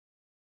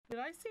Did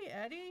I see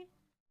Eddie?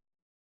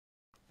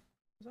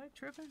 Was I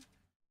tripping?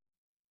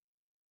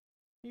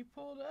 He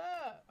pulled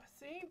up. I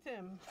seen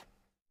him.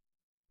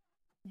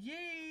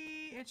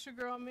 Yay! It's your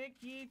girl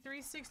McYeee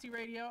 360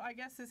 radio. I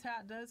guess this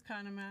hat does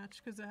kind of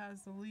match because it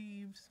has the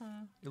leaves,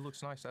 huh? It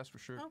looks nice, that's for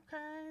sure.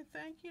 Okay,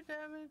 thank you,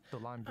 Devin. The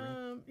lime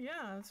green.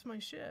 Yeah, that's my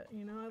shit.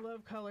 You know, I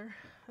love color.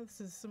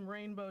 This is some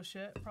rainbow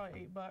shit.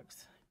 Probably $8.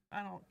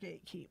 I don't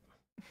gatekeep.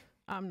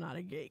 I'm not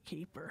a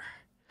gatekeeper.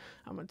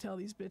 I'm gonna tell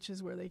these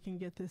bitches where they can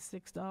get this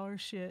 $6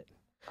 shit,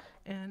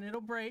 and it'll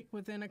break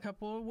within a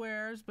couple of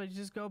wears. But you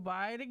just go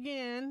buy it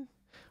again,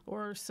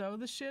 or sew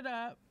the shit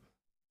up.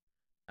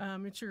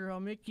 It's your girl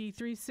McYeee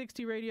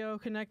 360 radio,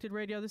 connected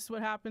radio. This is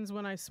what happens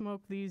when I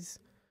smoke these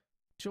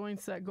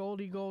joints that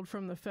Goldie Gold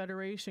from the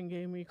Federation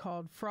gave me,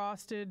 called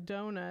Frosted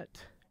Donut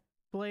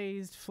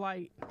Blazed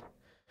Flight.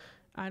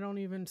 I don't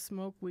even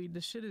smoke weed. The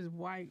shit is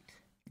white.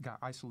 Got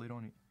isolate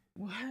on it.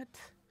 What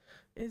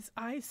is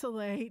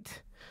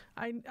isolate?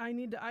 I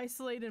need to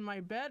isolate in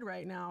my bed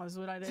right now is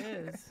what it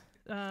is.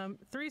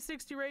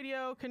 360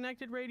 radio,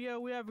 connected radio.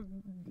 We have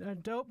a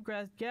dope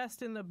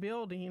guest in the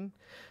building.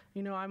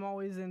 You know, I'm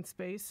always in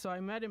space, so I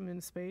met him in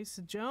space.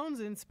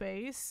 Jones in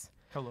space.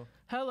 Hello.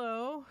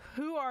 Hello.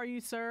 Who are you,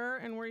 sir,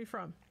 and where are you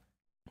from?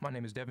 My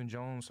name is Devin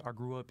Jones. I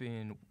grew up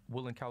in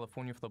Woodland,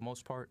 California for the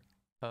most part.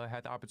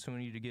 Had the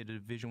opportunity to get a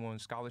Division I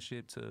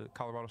scholarship to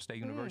Colorado State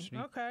University.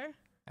 Okay.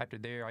 After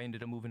there, I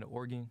ended up moving to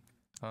Oregon.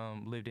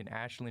 Lived in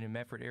Ashland and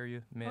Medford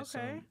area. Met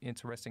some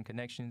interesting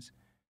connections.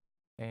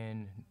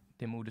 And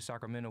then moved to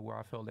Sacramento, where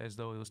I felt as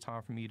though it was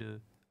time for me to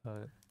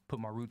put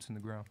my roots in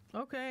the ground.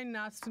 Okay,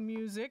 not some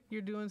music.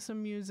 You're doing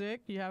some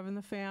music. You having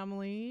the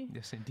family.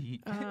 Yes,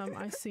 indeed.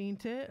 I seen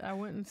it. I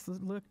went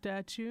and looked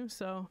at you.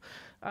 So,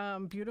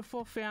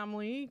 beautiful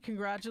family.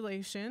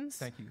 Congratulations.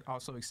 Thank you. I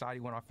was so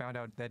excited when I found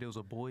out that it was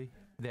a boy.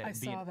 I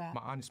saw that.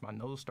 My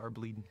nose started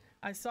bleeding.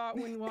 I saw it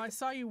when I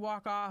saw you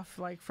walk off,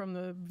 like from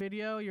the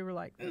video. You were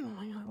like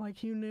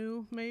you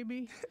knew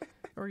maybe,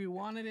 or you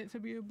wanted it to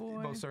be a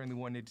boy. Most certainly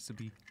wanted it to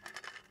be.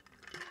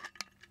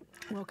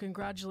 Well,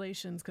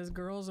 congratulations, because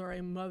girls are a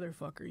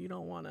motherfucker. You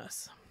don't want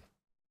us.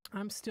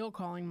 I'm still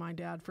calling my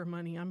dad for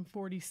money. I'm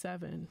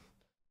 47.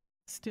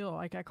 Still,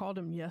 like I called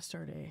him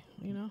yesterday,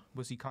 you know?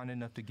 Was he kind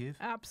enough to give?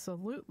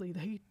 Absolutely.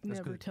 He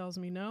never tells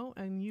me no,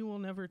 and you will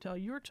never tell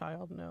your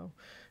child no.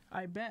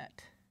 I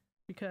bet.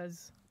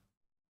 Because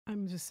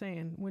I'm just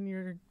saying, when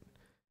you're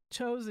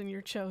chosen,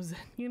 you're chosen,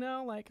 you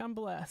know? Like, I'm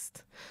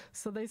blessed.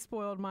 So they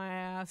spoiled my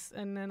ass,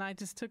 and then I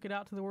just took it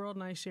out to the world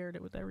and I shared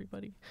it with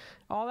everybody.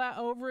 All that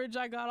overage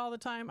I got all the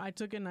time, I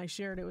took it and I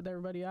shared it with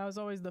everybody. I was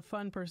always the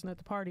fun person at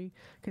the party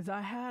because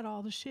I had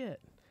all the shit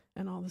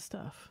and all the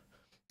stuff.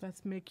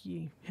 That's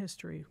McYeee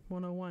History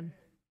 101.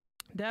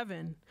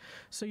 Devin,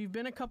 so you've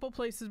been a couple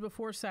places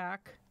before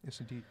SAC. Yes,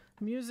 indeed.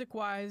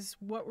 Music-wise,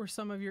 what were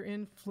some of your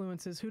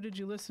influences? Who did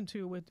you listen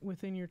to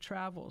within your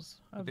travels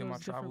of within those my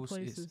different travels,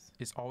 places?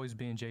 It's always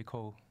been J.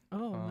 Cole.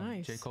 Oh,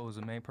 nice. J. Cole is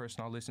the main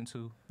person I listen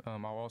to.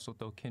 I'll also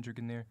throw Kendrick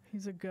in there.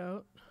 He's a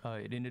goat.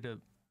 I ended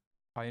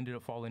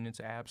up falling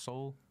into Ab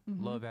Soul.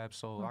 Love Ab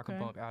Soul. I could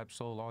bump Ab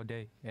Soul all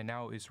day. And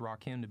now it's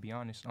Rakim, to be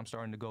honest. I'm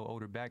starting to go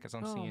older back as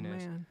I'm seeing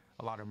as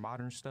a lot of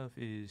modern stuff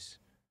is,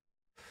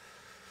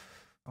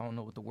 I don't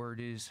know what the word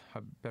is. I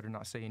better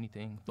not say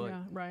anything. But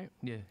yeah, right.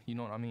 Yeah, you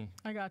know what I mean.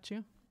 I got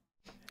you.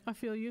 I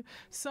feel you.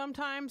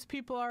 Sometimes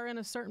people are in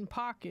a certain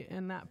pocket,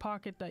 and that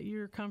pocket that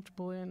you're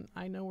comfortable in,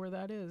 I know where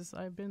that is.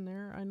 I've been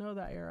there. I know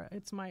that era.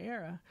 It's my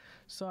era.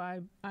 So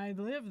I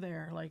live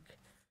there. Like,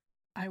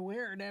 I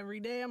wear it every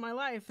day of my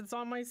life. It's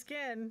on my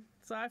skin.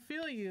 So I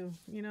feel you.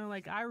 You know,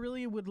 like, I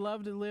really would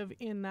love to live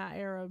in that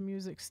era of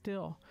music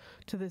still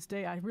to this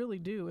day. I really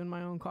do, in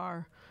my own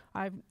car.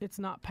 It's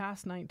not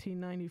past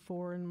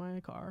 1994 in my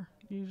car,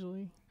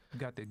 usually. You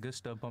got that good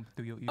stuff bumping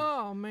through your ears.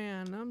 Oh,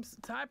 man.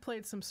 I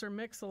played some Sir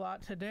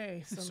Mix-a-Lot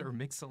today. Sir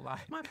Mix-a-Lot.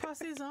 My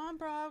posse's on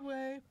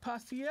Broadway.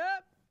 Posse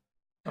up.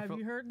 Have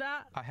you heard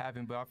that? I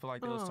haven't, but I feel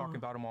like they was talking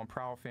about him on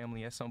Proud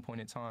Family at some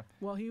point in time.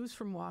 Well, he was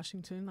from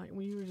Washington. Like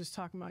when you were just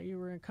talking about, you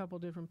were in a couple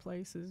different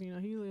places. You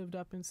know, he lived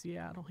up in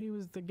Seattle. He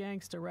was the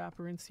gangster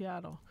rapper in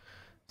Seattle,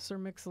 Sir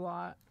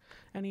Mix-a-Lot.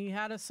 And he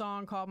had a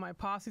song called My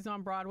Posse's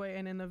on Broadway.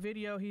 And in the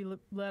video, he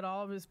let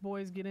all of his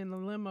boys get in the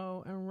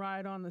limo and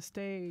ride on the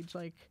stage.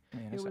 Like,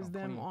 it was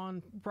them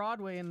on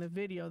Broadway in the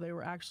video. They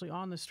were actually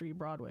on the street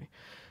Broadway.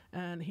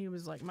 And he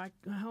was like, my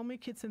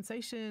homie Kid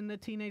Sensation, the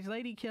teenage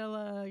lady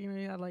killer. You know,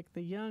 he had like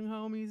the young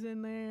homies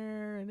in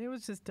there. And it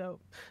was just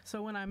dope.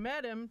 So when I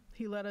met him,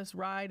 he let us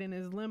ride in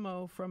his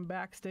limo from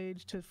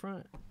backstage to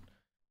front.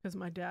 Because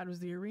my dad was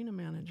the arena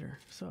manager,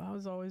 so I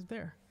was always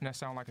there. And that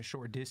sounded like a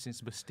short distance,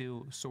 but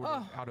still sort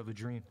of out of a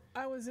dream.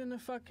 I was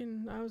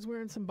I was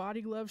wearing some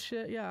body glove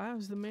shit. Yeah, I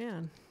was the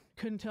man.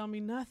 Couldn't tell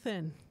me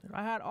nothing.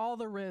 I had all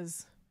the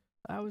Riz.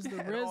 I was the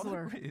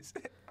Rizzler.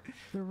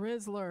 The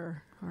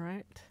Rizzler, all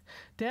right.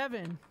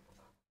 Devin,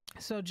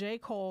 so J.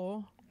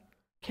 Cole,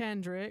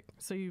 Kendrick,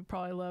 so you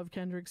probably love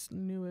Kendrick's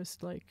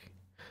newest, like,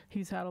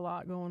 He's had a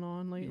lot going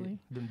on lately.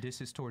 Yeah. Them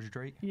disses towards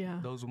Drake. Yeah.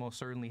 Those will most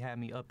certainly have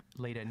me up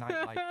late at night.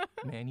 Like,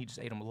 man, he just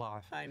ate him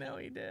alive. I know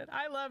he did.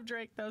 I love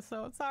Drake though,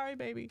 so sorry,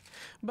 baby.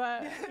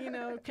 But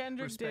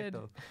Kendrick Respect, did.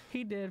 though.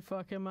 He did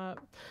fuck him up.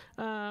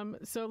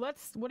 So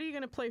what are you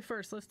gonna play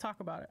first? Let's talk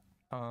about it.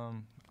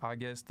 I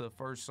guess the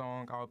first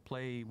song I'll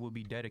play will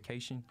be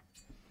Dedication.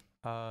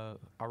 I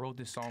wrote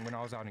this song when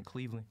I was out in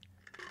Cleveland.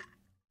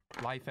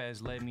 Life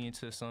has led me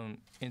into some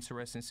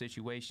interesting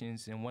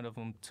situations, and one of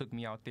them took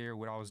me out there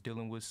where I was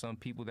dealing with some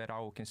people that I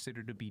would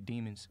consider to be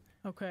demons.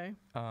 Okay.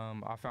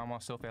 I found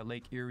myself at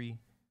Lake Erie,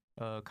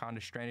 kind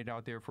of stranded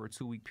out there for a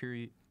 2-week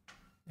period,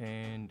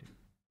 and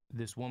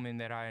this woman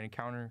that I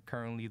encountered,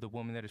 currently the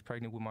woman that is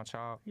pregnant with my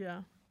child,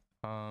 Yeah.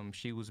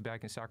 she was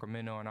back in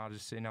Sacramento, and I was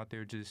just sitting out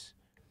there just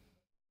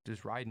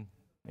writing,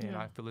 and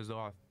Yeah. I feel as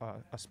though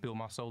I spilled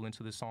my soul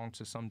into the song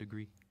to some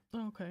degree.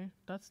 Okay,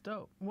 that's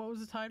dope. What was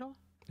the title?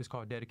 It's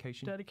called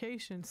Dedication.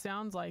 Dedication.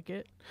 Sounds like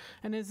it.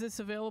 And is this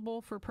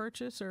available for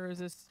purchase, or is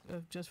this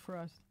just for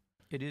us?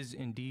 It is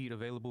indeed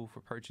available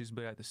for purchase,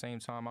 but at the same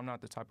time, I'm not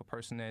the type of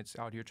person that's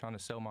out here trying to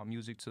sell my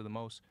music to the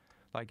most.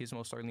 Like, it's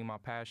most certainly my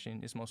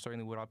passion. It's most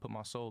certainly what I put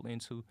my soul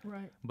into.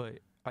 Right. But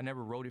I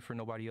never wrote it for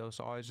nobody else.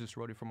 I always just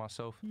wrote it for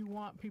myself. You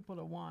want people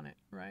to want it,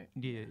 right?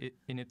 Yeah,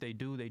 and if they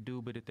do, they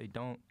do. But if they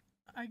don't,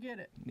 I get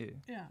it. yeah.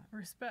 Yeah,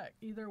 respect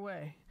either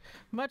way.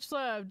 Much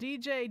love,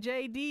 DJ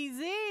JDZ.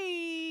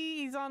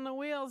 He's on the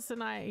wheels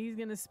tonight. He's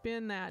gonna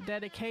spin that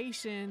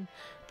Dedication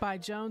by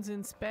Jones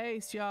in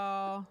Space,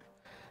 y'all.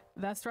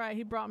 That's right.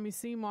 He brought me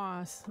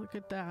CMOS. Look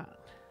at that.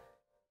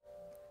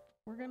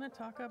 We're gonna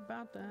talk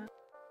about that.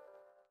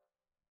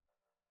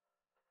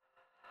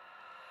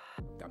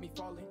 Got me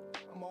falling,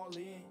 I'm all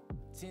in.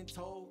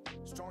 10-toe,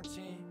 strong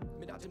chin.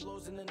 Mid-dodging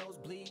blows in the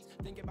nosebleeds.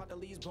 Thinking about the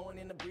leaves blowing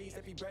in the breeze.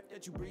 Every breath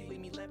that you breathe,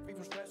 leave me left free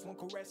from stress. One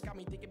caress got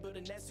me thinking, build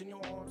a nest in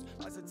your arms.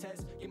 Life's a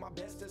test, get my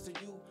best as a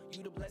you.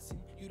 You the blessing,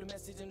 you the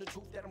message and the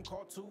truth that I'm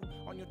called to.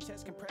 On your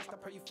chest compressed, I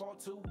pray you fall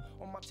too.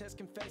 On my chest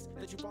confess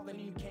that you falling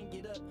and you can't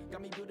get up.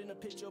 Got me building a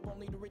picture of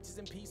only the riches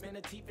and peace. Man,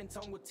 the teeth and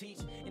tongue will teach.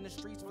 In the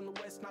streets from the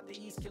west, not the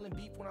east. Killing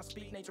beef when I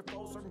speak. Nature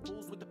flows, serving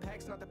fools with the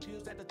packs, not the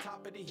pills at the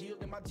top of the hill.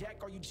 In my jack,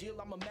 are you Jill?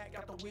 I'm a Mac,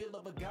 got the wheel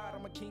of a god.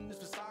 I'm a king, this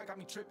facade got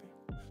me tripping.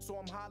 So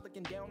I'm high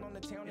looking down on the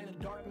town in the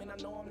dark. Man, I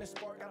know I'm that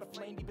spark. Got a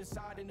flame deep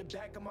inside in the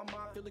back of my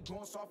mind. Feel it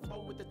growing soft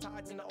flow with the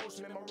tides in the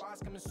ocean. And my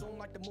rise coming soon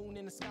like the moon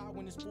in the sky.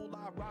 When it's full,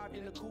 I arrived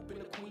in the coupe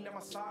and the queen at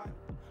my side.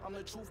 I'm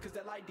the truth cause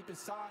that light deep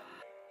inside.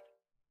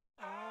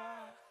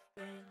 I've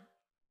been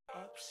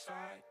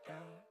upside down.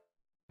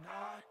 And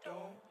I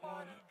don't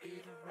wanna be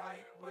the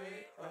right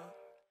way up.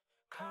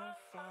 Can't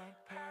find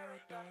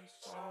paradise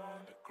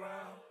on the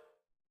ground.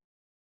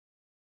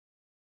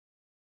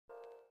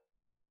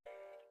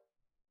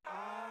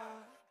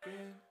 I've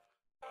been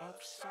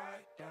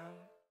upside down,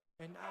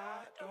 and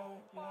I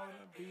don't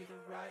wanna be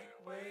the right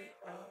way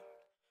up.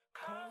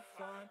 Can't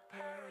find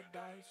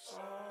paradise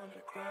on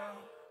the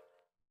ground.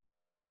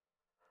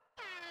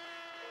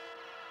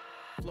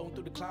 Flowing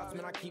through the clouds,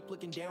 man, I keep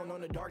looking down on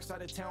the dark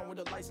side of town where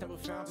the lights never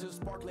found. Till the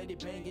spark let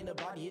it bang and the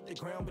body hit the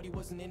ground. But he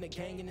wasn't in the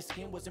gang and his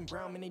skin wasn't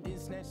brown. Man, they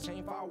didn't snatch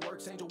chain,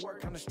 fireworks, angel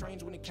work. Kinda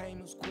strange when it came,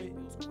 it was quick.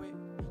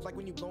 Like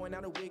when you blowing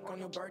out a wick on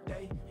your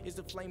birthday. Is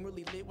the flame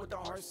really lit? What the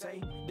heart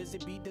say? Does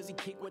it beat? Does he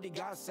kick? What did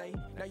God say?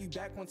 Now you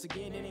back once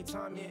again, it ain't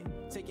time yet.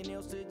 Taking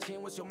nails to the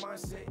chin, what's your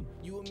mindset?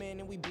 You a man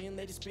and we been,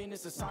 let it spin,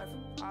 it's a cipher.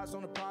 Eyes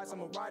on the prize,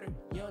 I'm a writer.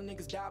 Young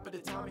niggas die by the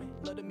timing.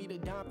 Love to meet a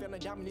dime, found a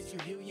diamond, is you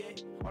heal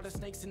yet? All the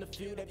snakes in the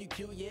field, have you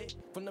killed yet?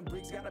 From the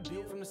bricks, gotta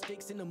build from the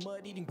sticks in the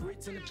mud, eating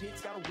grits in the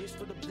pits, gotta wish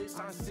for the bliss.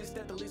 I insist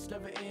that the list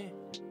never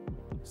end.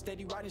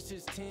 Steady writing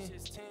shit's 10.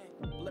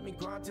 Let me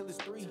grind till it's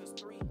 3.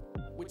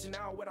 Witching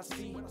out what I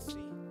see.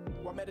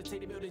 While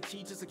meditating, building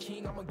cheat, just a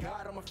king, I'm a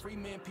god, I'm a free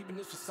man, peeping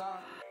this facade.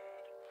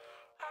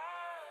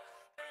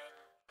 I've been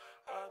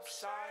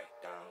upside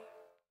down.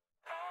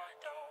 I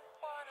don't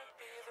wanna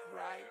be the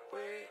right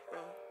way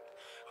up.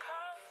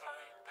 Can't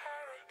find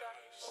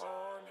paradise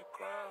on the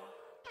ground.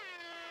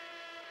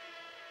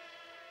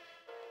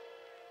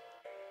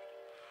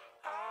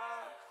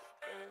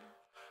 I've been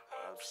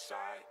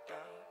upside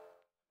down.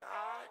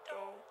 I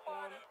don't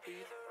wanna be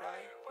the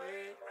right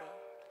way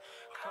up.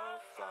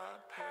 Can't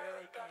find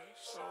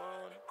paradise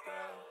on the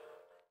ground.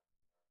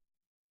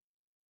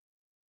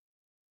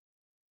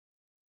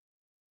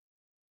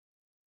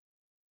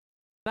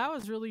 That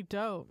was really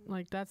dope.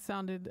 Like that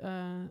sounded.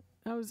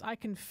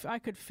 I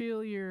could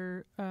feel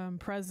your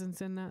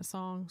presence in that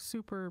song.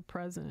 Super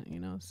present.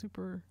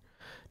 Super.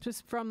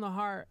 Just from the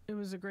heart. It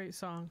was a great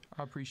song.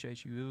 I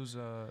appreciate you. It was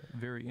a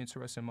very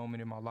interesting moment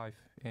in my life,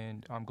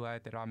 and I'm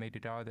glad that I made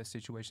it out of that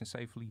situation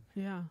safely.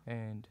 Yeah.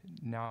 And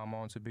now I'm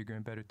on to bigger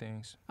and better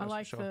things. I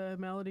like the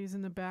melodies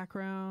in the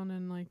background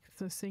and like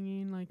the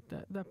singing, like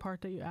that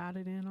part that you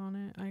added in on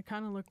it. I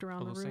kind of looked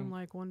around the room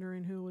like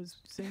wondering who was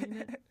singing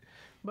it,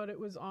 but it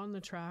was on the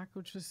track,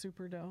 which was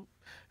super dope.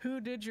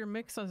 Who did your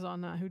mixes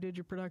on that? Who did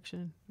your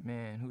production?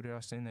 Man, who did I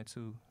send that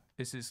to?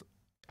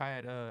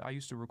 I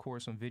used to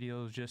record some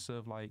videos just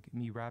of like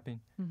me rapping,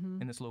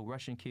 and this little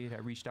Russian kid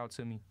had reached out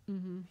to me.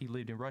 He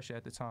lived in Russia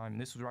at the time,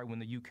 and this was right when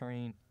the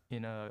Ukraine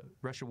and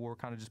Russia war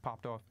kind of just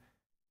popped off.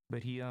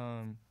 But he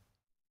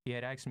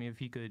had asked me if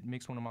he could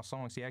mix one of my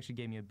songs. He actually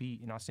gave me a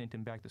beat, and I sent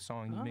him back the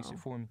song, and he mixed it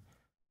for me.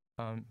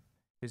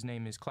 His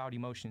name is Cloud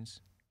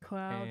Emotions.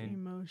 Cloud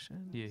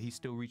Emotions. Yeah, he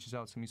still reaches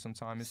out to me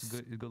sometimes. It's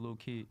a good little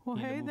kid. Well,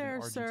 hey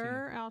there,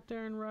 sir, out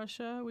there in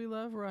Russia. We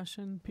love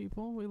Russian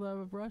people. We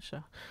love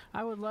Russia.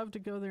 I would love to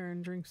go there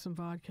and drink some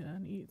vodka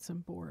and eat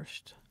some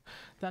borscht.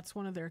 That's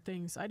one of their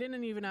things. I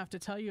didn't even have to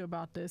tell you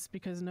about this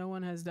because no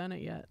one has done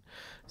it yet.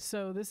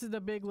 So this is the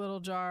Big Little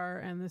Jar,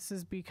 and this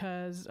is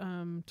because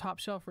Top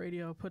Shelf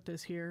Radio put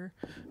this here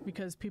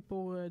because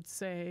people would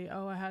say,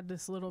 oh, I had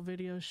this little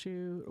video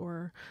shoot,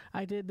 or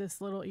I did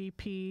this little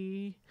EP,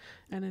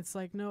 and it's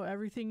like, no,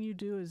 everything you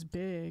do is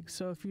big.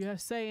 So if you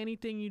say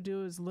anything you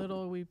do is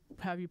little, we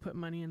have you put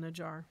money in the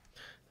jar.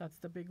 That's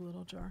the Big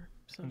Little Jar.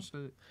 So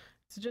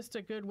it's just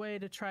a good way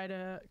to try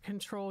to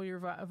control your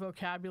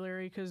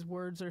vocabulary because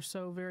words are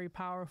so very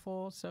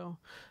powerful. So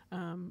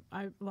a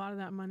lot of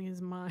that money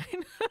is mine.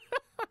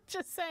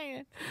 Just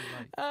saying.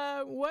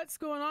 What's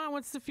going on?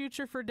 What's the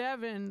future for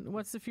Devin?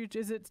 What's the future?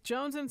 Is it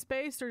Jones in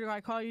Space, or do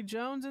I call you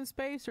Jones in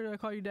Space, or do I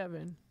call you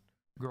Devin?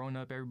 Growing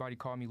up, everybody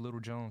called me Little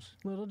Jones.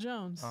 Little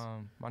Jones.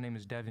 My name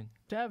is Devin.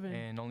 Devin.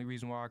 And the only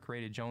reason why I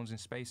created Jones in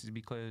Space is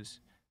because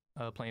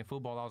playing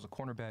football, I was a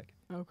cornerback.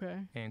 Okay.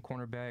 And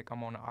cornerback,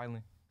 I'm on the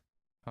island.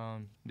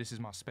 This is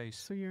my space.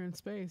 So you're in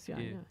space, yeah.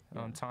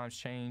 Times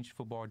change,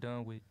 football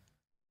done with,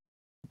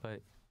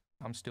 but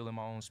I'm still in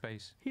my own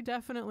space. He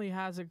definitely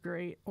has a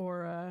great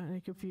aura.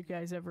 Like if you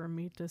guys ever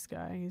meet this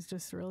guy, he's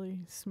just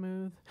really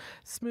smooth.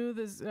 Smooth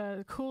as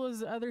cool as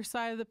the other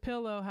side of the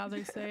pillow, how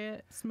they say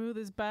it. Smooth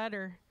as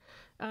butter.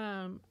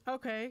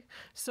 Okay,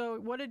 so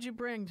what did you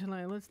bring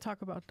tonight? Let's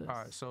talk about this. All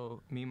right,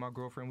 so me and my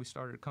girlfriend, we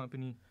started a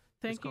company.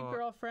 Thank you,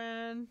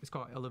 girlfriend. It's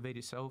called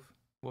Elevated Self.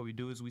 What we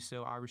do is we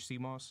sell Irish sea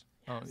moss.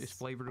 It's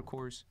flavored, of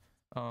course,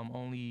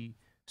 only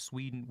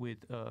sweetened with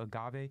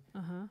agave.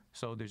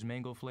 So there's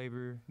mango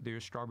flavor,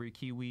 there's strawberry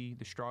kiwi,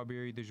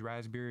 there's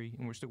raspberry,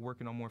 and we're still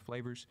working on more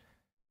flavors.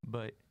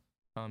 But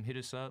hit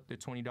us up. They're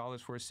 $20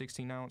 for a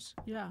 16-ounce.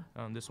 Yeah.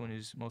 This one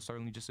is most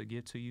certainly just a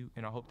gift to you,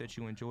 and I hope that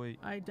you enjoy it.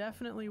 I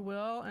definitely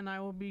will, and I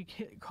will be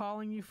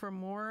calling you for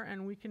more,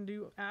 and we can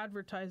do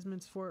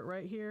advertisements for it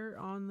right here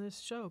on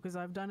this show because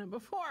I've done it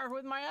before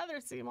with my other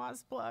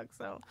CMOS plug.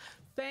 So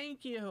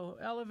thank you,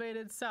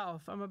 Elevated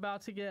Self. I'm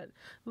about to get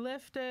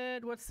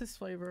lifted. What's this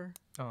flavor?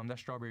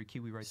 That's strawberry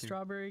kiwi right there.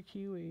 Strawberry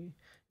kiwi.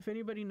 If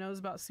anybody knows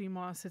about sea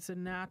moss, it's a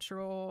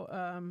natural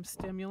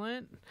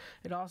stimulant.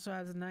 It also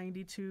has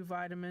 92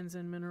 vitamins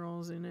and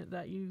minerals in it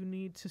that you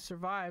need to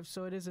survive.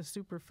 So it is a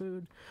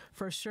superfood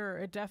for sure.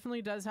 It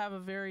definitely does have a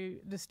very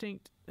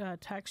distinct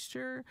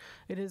texture.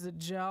 It is a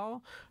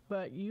gel,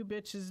 but you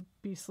bitches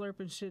be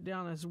slurping shit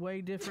down. It's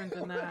way different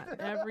than that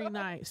every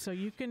night. So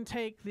you can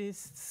take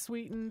this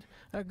sweetened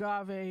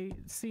agave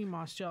sea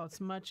moss gel.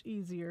 It's much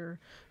easier.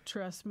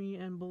 Trust me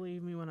and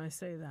believe me when I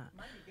say that.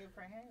 Might be good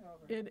for a hangover.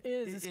 It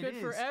is. It's good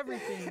for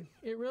everything.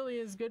 It really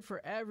is good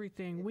for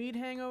everything. Weed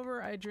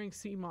hangover, I drink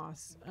sea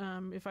moss.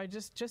 If I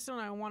just when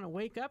I want to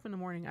wake up in the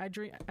morning, I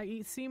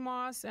eat sea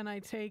moss and I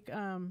take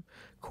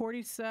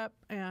cordyceps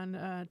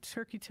and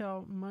turkey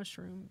tail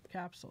mushroom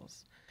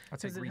capsules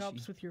because it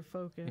helps with your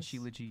focus. And she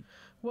legit.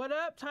 What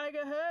up,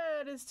 Tyga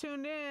Hood is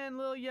tuned in.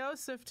 Lil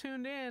Yosef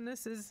tuned in.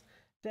 This is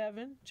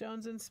Devin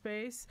Jones in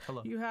Space.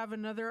 Hello. You have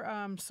another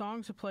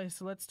song to play,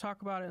 so let's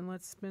talk about it and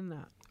let's spin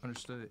that.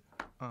 Understood.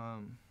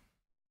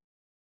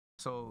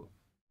 So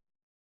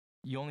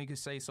you only can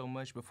say so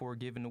much before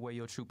giving away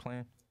your true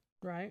plan.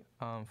 Right.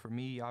 For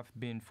me, I've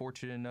been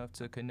fortunate enough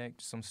to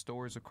connect some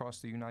stores across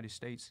the United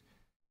States.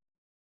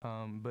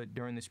 But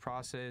during this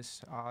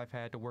process, I've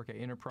had to work at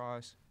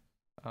Enterprise.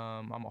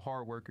 I'm a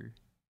hard worker,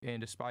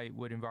 and despite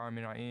what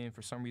environment I'm in,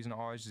 for some reason I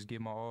always just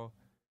give my all.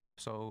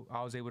 So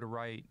I was able to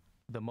write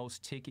the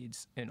most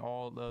tickets in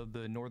all of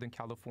the Northern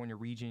California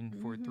region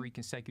for 3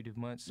 consecutive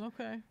months.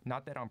 Okay.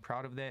 Not that I'm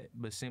proud of that,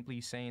 but simply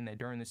saying that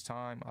during this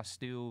time, I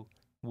still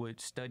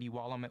would study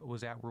while I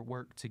was at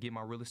work to get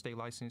my real estate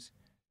license.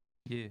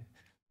 Yeah.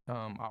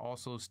 I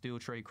also still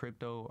trade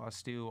crypto. I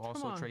still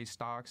also trade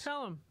stocks.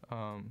 Tell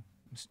him.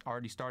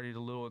 Already started a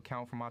little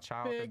account for my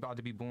child that's about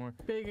to be born.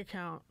 Big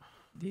account.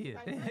 Yeah.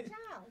 Like my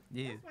child.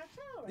 Yeah. That's my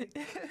child right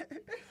there.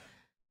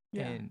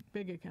 Yeah, and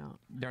big account.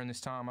 During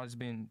this time, I've just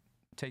been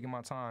taking my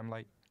time.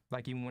 Like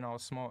even when I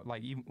was small,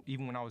 like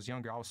even when I was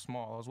younger, I was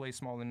small. I was way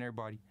smaller than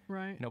everybody.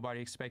 Right.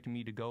 Nobody expected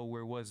me to go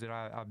where it was that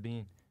I've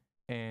been.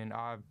 And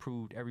I've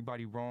proved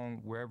everybody wrong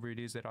wherever it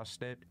is that I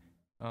stepped,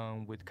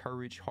 with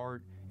courage,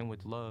 heart, and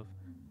with love.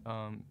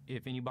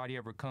 If anybody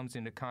ever comes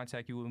into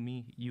contact with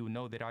me, you will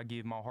know that I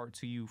give my heart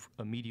to you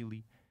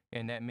immediately.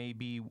 And that may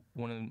be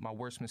one of my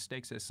worst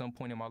mistakes at some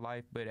point in my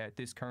life, but at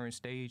this current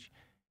stage,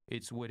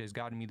 it's what has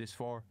gotten me this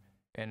far.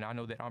 And I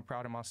know that I'm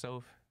proud of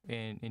myself,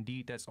 and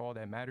indeed that's all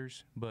that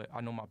matters. But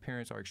I know my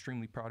parents are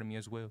extremely proud of me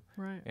as well.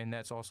 Right. And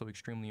that's also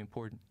extremely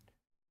important.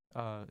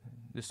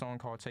 This song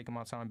called "Taking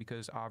My Time"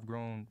 because I've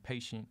grown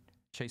patient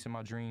chasing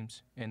my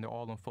dreams, and they're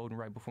all unfolding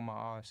right before my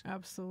eyes.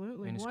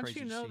 Absolutely. And it's Once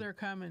crazy you to know see. they're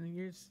coming,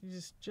 you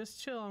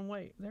just chill and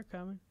wait. They're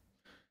coming.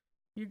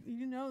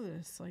 You know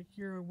this. Like,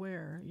 you're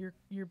aware.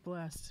 You're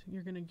blessed.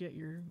 You're gonna get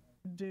your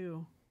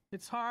due.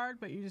 It's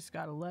hard, but you just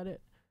gotta let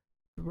it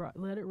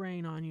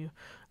rain on you.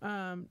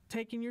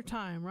 Taking your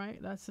time,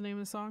 right? That's the name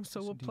of the song. So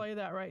Yes, we'll indeed. play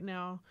that right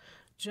now.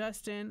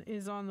 Justin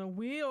is on the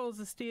wheels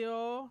of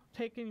steel,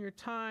 taking your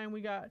time.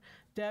 We got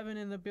Devin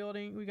in the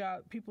building. We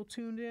got people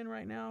tuned in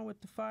right now with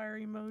the fire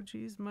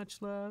emojis.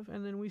 Much love.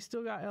 And then we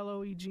still got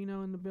LOE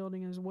Gino in the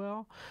building as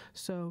well.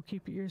 So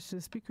keep your ears to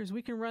the speakers.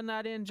 We can run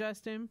that in,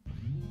 Justin.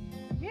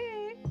 Yeah.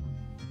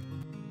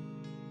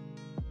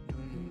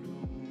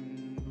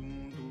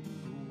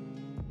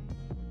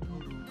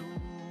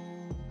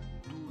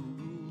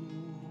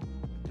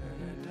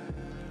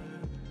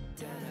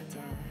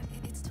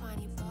 It's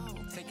 20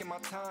 volts. Taking my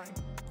time,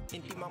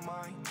 empty my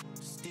mind.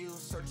 Still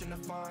searching to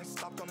find.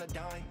 Stopped on a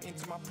dime,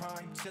 into my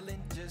prime.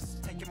 Chilling,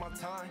 just taking my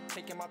time,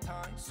 taking my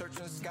time.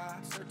 Searching the sky,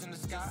 searching the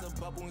sky. Just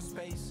a bubble in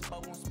space,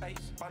 bubble in space.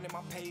 Finding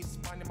my pace,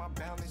 finding my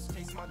balance.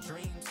 Chasing my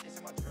dreams,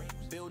 chasing my dreams.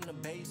 Building a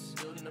base,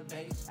 building a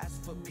base.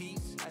 Ask for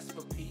peace, ask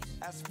for peace.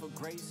 Ask for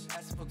grace,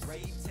 ask for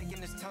grace.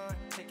 Taking this time,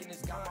 taking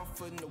this time. My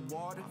foot in the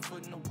water,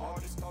 foot in the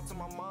water. These thoughts in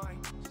my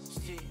mind.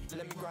 Shit,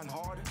 let me grind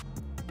harder.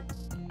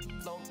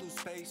 Flowing through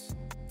space,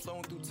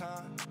 flowing through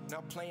time. Now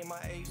playing my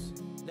ace.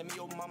 Let me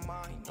open my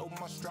mind, open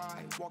my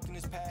stride. Walking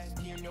this path,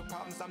 hearing your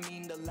problems, I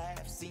mean to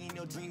laugh. Seeing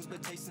your dreams,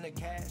 but tasting the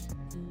cash.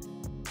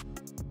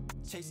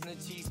 Chasing the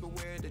cheese,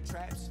 beware of the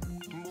traps.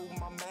 Removing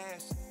my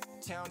mask.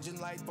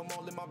 Challenging life, I'm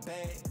all in my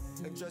bag.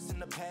 Addressing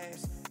the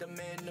past. The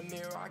man in the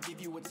mirror, I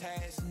give you a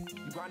task.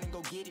 You grind and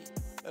go get it.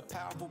 A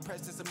powerful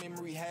presence a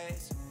memory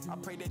has. I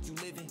pray that you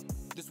live it.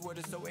 This world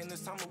is so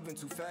endless, I'm moving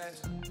too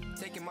fast.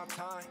 Taking my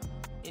time,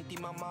 empty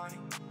my mind,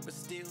 but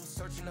still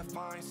searching to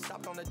find.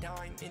 Stopped on a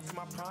dime, into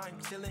my prime,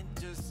 chilling,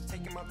 just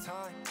taking my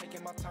time,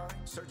 taking my time.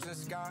 Searching the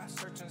sky,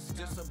 searching the sky.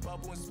 Just a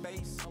bubble in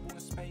space, bubble in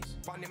space.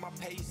 Finding my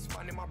pace,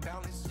 finding my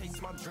balance,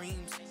 chasing my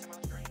dreams, chasing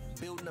my dreams.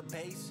 Building a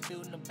base,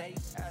 building a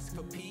base. Ask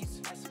for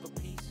peace, ask for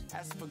peace.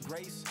 Ask for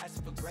grace,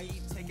 ask for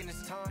grace. Taking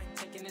this time,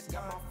 taking this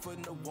time. Got my foot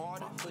in the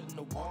water, foot in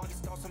the water. These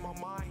thoughts in my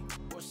mind,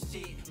 well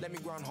shit, let me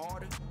grind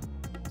harder.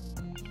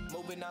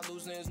 Moving, not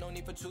losing, there's no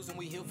need for choosing.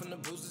 We heal from the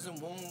bruises and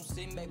wounds.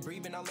 Sitting back,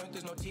 breathing, I learned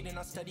there's no cheating.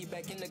 I study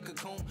back in the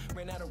cocoon.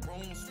 Ran out of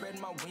room,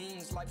 spreading my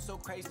wings. Life so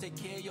crazy, take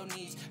care of your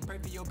needs. Pray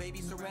for your baby,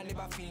 surrounded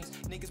by fiends.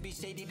 Niggas be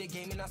shady, the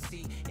game and I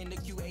see. In the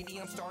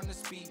Q80, I'm starting to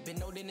speak. Been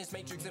noting this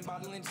matrix and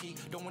bottling cheat.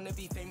 Don't wanna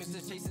be famous,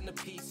 just chasing the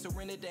peace.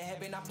 Surrender to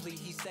heaven, I plead.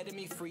 He's setting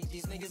me free.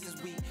 These niggas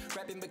is weak.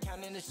 Rapping but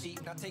counting the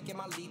sheep. Now taking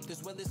my leap.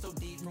 This well is so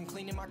deep. From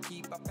cleaning my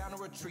keep, I found a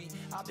retreat.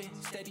 I've been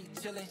steady,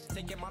 chilling,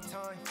 taking my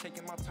time,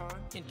 taking my time.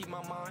 Empty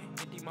my mind,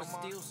 empty my mind.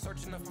 Still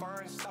searching to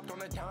find. Stopped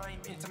on a dime,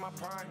 into my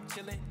prime.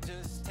 Chilling,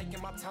 just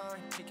taking my time,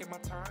 taking my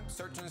time.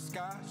 Searching the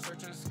sky,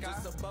 searching the sky.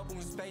 Just a bubble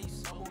in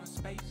space, bubble in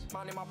space.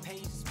 Finding my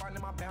pace,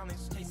 finding my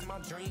balance. Chasing my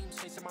dreams,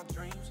 chasing my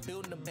dreams.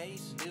 Building a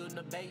base, building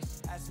a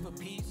base. Ask for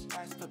peace,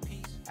 ask for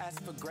peace.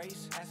 Ask for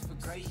grace, ask for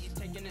grace.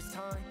 Taking this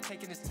time,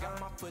 taking this time.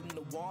 Got my foot in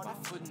the water,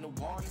 foot in the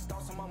water. These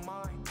thoughts on my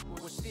mind.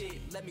 Well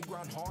shit, let me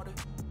grind harder.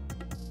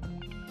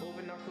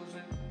 Moving, not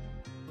cruising.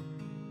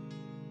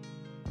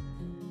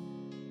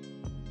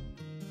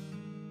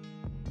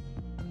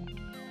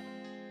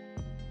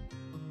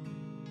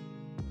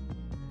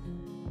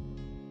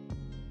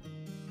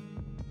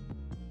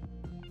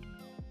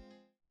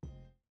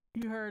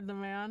 You heard the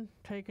man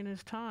taking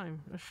his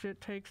time. This shit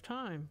takes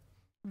time.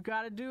 You've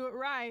got to do it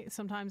right.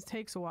 Sometimes it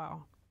takes a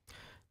while.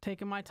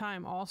 Taking my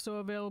time. Also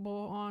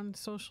available on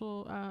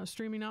social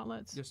streaming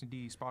outlets. Yes,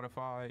 indeed.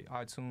 Spotify,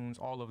 iTunes,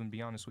 all of them, to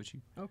be honest with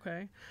you.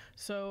 Okay.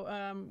 So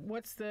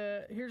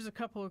here's a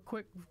couple of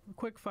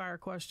quick fire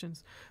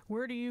questions.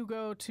 Where do you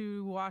go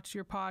to watch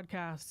your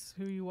podcasts?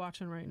 Who are you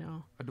watching right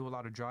now? I do a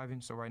lot of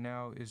driving, so right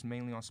now it's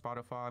mainly on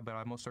Spotify, but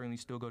I most certainly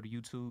still go to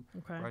YouTube.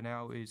 Okay. Right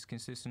now it's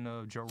consisting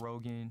of Joe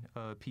Rogan,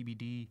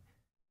 PBD,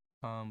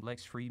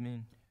 Lex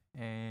Friedman,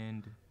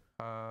 and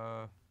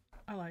I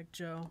like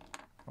Joe.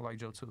 I like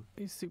Joe too.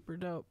 He's super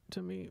dope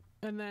to me.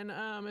 And then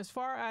as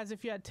far as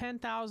if you had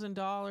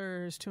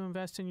 $10,000 to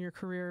invest in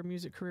your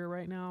music career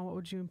right now, what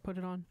would you put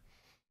it on?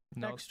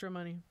 No, Extra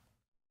money.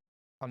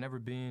 I've never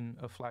been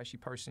a flashy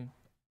person.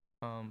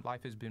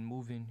 Life has been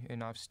moving,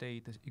 and I've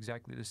stayed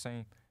exactly the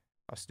same.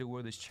 I still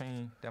wear this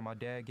chain that my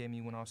dad gave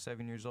me when I was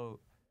 7 years old.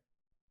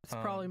 It's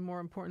probably more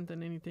important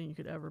than anything you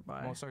could ever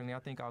buy. Most certainly, I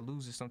think I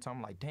lose it sometime.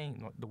 I'm like,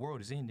 dang, the world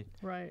is ending.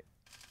 Right.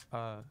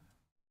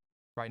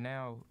 Right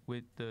now,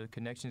 with the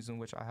connections in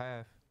which I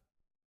have,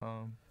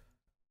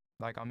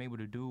 like I'm able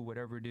to do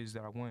whatever it is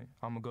that I want.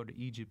 I'm gonna go to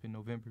Egypt in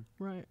November.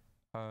 Right.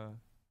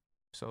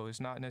 So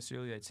it's not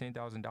necessarily that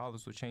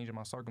 $10,000 will change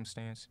my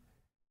circumstance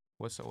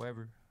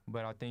whatsoever,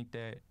 but I think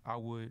that I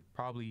would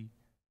probably,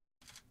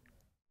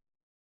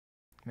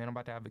 man, I'm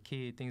about to have a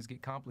kid. Things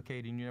get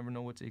complicated, and you never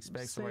know what to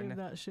expect. Save so right now,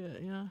 that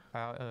shit, yeah.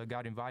 I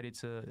got invited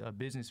to a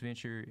business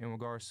venture in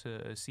regards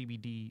to a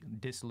CBD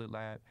distillate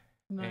lab.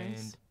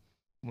 Nice. And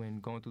when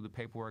going through the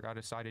paperwork, I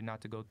decided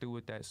not to go through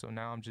with that. So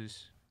now I'm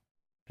just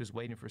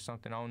waiting for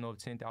something. I don't know if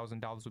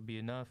 $10,000 would be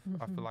enough.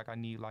 I feel like I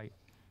need like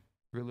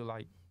really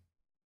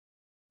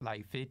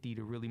like 50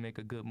 to really make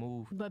a good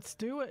move. Let's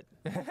do it.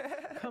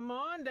 Come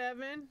on,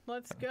 Devin.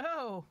 Let's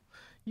go.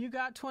 You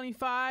got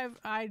 25.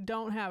 I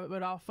don't have it,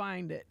 but I'll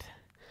find it.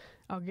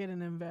 I'll get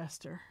an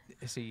investor.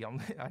 See,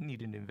 I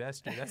need an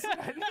investor. That's what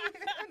I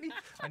need.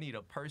 I need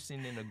a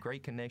person and a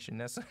great connection.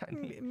 That's what I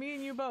need. Me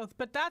and you both.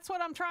 But that's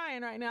what I'm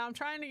trying right now. I'm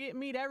trying to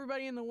meet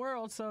everybody in the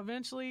world. So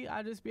eventually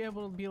I'll just be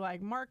able to be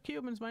like, Mark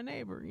Cuban's my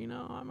neighbor. You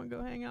know, I'm going to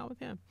go hang out with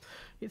him.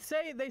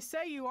 They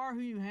say you are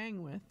who you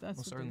hang with.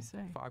 That's what they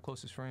say. 5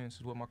 closest friends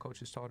is what my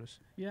coaches taught us.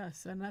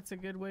 Yes, and that's a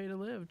good way to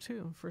live,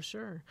 too, for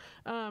sure.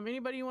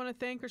 Anybody you want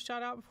to thank or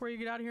shout out before you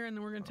get out of here? And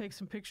then we're going to take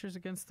some pictures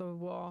against the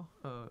wall.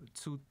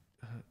 2,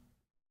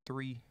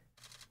 3,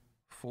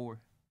 4.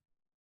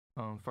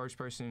 First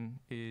person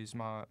is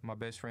my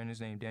best friend. His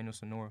name Daniel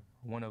Sonora.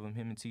 One of them,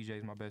 him and TJ,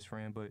 is my best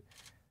friend.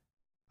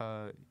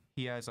 But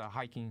he has a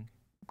hiking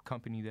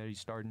company that he's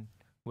starting.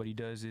 What he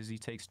does is he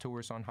takes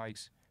tourists on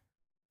hikes.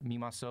 Me,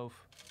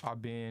 myself,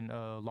 I've been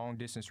a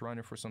long-distance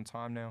runner for some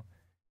time now.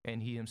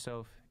 And he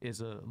himself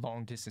is a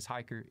long-distance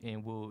hiker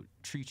and will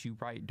treat you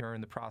right during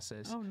the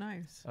process. Oh,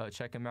 nice.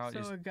 Check him out.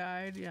 So a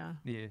guide, yeah.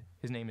 Yeah.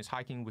 His name is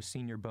Hiking with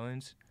Senior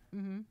Buns.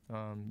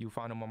 Mm-hmm. You'll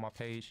find him on my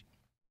page.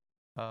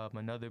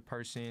 Another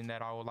person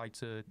that I would like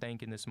to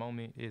thank in this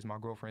moment is my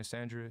girlfriend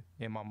Sandra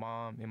and my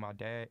mom and my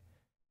dad.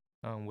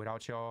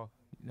 Without y'all,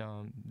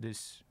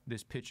 this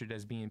picture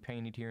that's being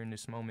painted here in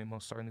this moment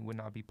most certainly would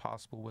not be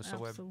possible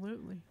whatsoever.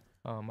 Absolutely.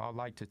 I'd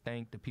like to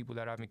thank the people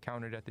that I've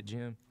encountered at the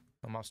gym.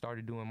 I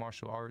started doing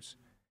martial arts,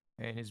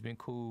 and it's been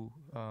cool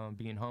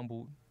being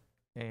humbled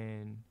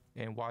and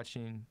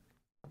watching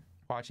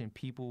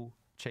people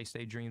chase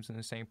their dreams in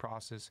the same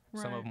process.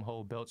 Right. Some of them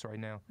hold belts right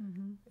now,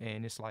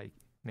 and it's like,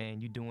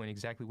 man, you're doing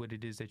exactly what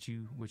it is that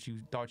you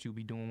thought you'd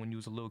be doing when you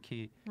was a little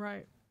kid.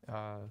 Right.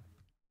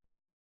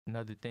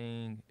 Another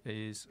thing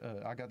is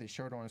I got this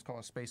shirt on. It's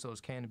called Space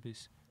O's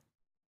Cannabis.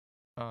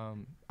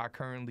 I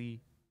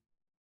currently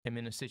am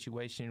in a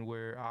situation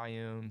where I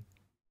am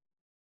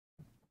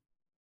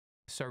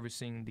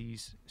servicing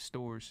these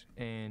stores,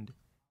 and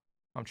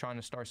I'm trying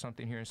to start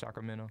something here in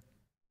Sacramento.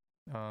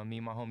 Me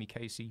and my homie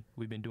Casey,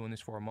 we've been doing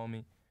this for a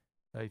moment.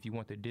 If you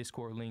want the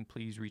Discord link,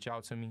 please reach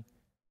out to me.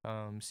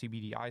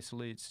 CBD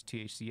isolates,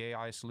 THCA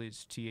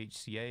isolates,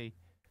 THCA,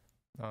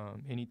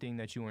 anything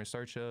that you are in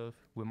search of.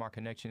 With my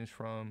connections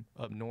from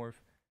up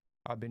north,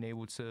 I've been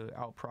able to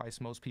outprice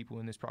most people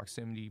in this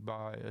proximity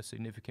by a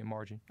significant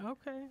margin.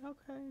 Okay.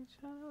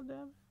 Shout out,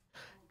 Devin.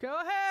 Go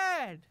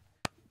ahead.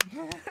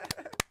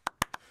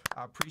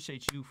 I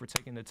appreciate you for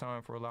taking the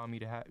time for allowing me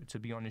to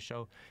be on the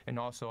show. And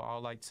also, I'd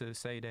like to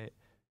say that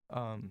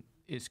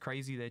it's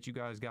crazy that you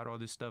guys got all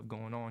this stuff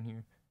going on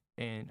here.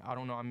 And I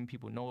don't know how many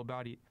people know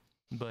about it,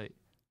 but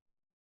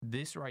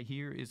this right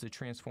here is a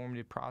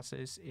transformative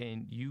process,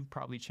 and you've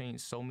probably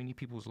changed so many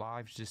people's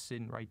lives just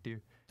sitting right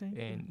there. Thank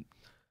you.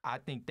 I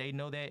think they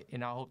know that,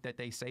 and I hope that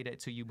they say that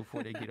to you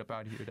before they get up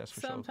out of here. That's for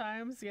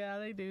Sometimes, yeah,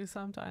 they do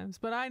sometimes.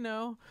 But I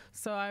know,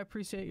 so I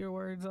appreciate your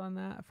words on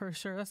that for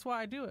sure. That's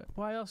why I do it.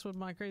 Why else would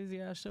my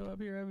crazy ass show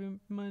up here every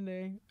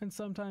Monday and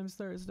sometimes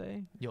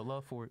Thursday? Your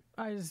love for it.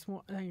 I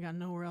ain't got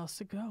nowhere else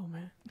to go,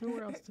 man.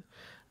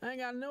 I ain't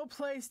got no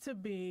place to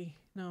be.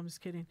 No, I'm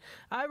just kidding.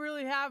 I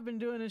really have been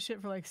doing this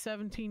shit for like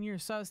 17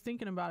 years. So I was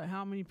thinking about it,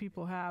 how many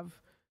people have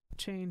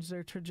changed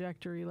their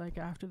trajectory like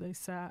after they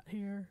sat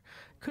here.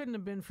 Couldn't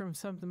have been from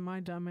something my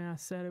dumb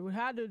ass said. It would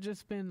had to have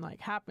just been like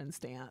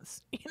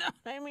happenstance. You know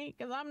what I mean?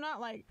 Because I'm not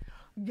like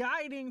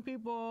guiding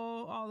people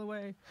all the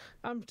way.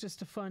 I'm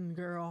just a fun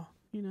girl.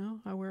 You know,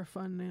 I wear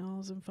fun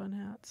nails and fun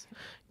hats.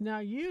 Now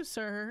you,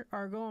 sir,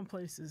 are going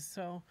places.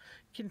 So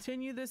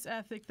continue this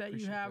ethic that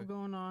you have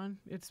going on.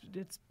 It's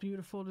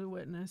beautiful to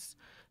witness.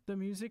 The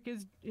music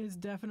is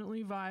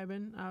definitely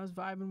vibing. I was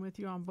vibing with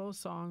you on both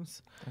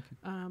songs. Thank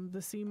you.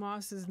 The sea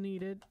moss is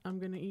needed. I'm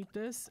going to eat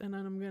this, and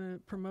then I'm going to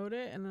promote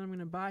it, and then I'm going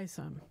to buy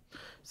some.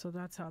 So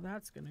that's how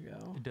that's going to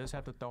go. It does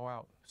have to thaw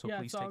out, so yeah,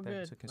 please it's all take that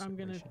good. into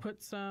consideration. I'm going to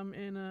put some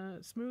in a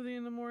smoothie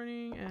in the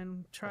morning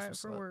and try it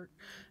for work.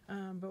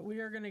 But we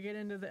are going to get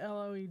into the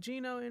LOE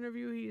Gino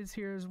interview. He is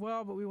here as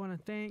well, but we want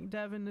to thank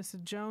Devin. This is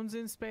Jones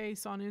in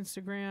Space on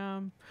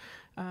Instagram.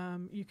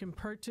 You can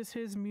purchase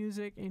his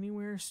music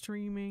anywhere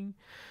streaming,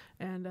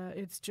 and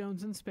it's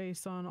Jones in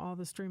Space on all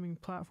the streaming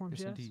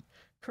platforms. Yes, indeed.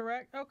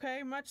 Correct.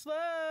 Okay, much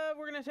love.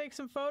 We're going to take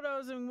some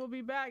photos, and we'll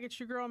be back. It's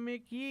your girl,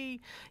 McYeee.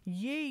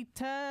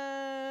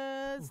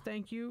 Yeetas.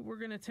 Thank you. We're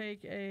going to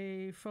take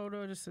a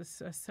photo, just a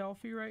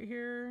selfie right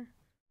here.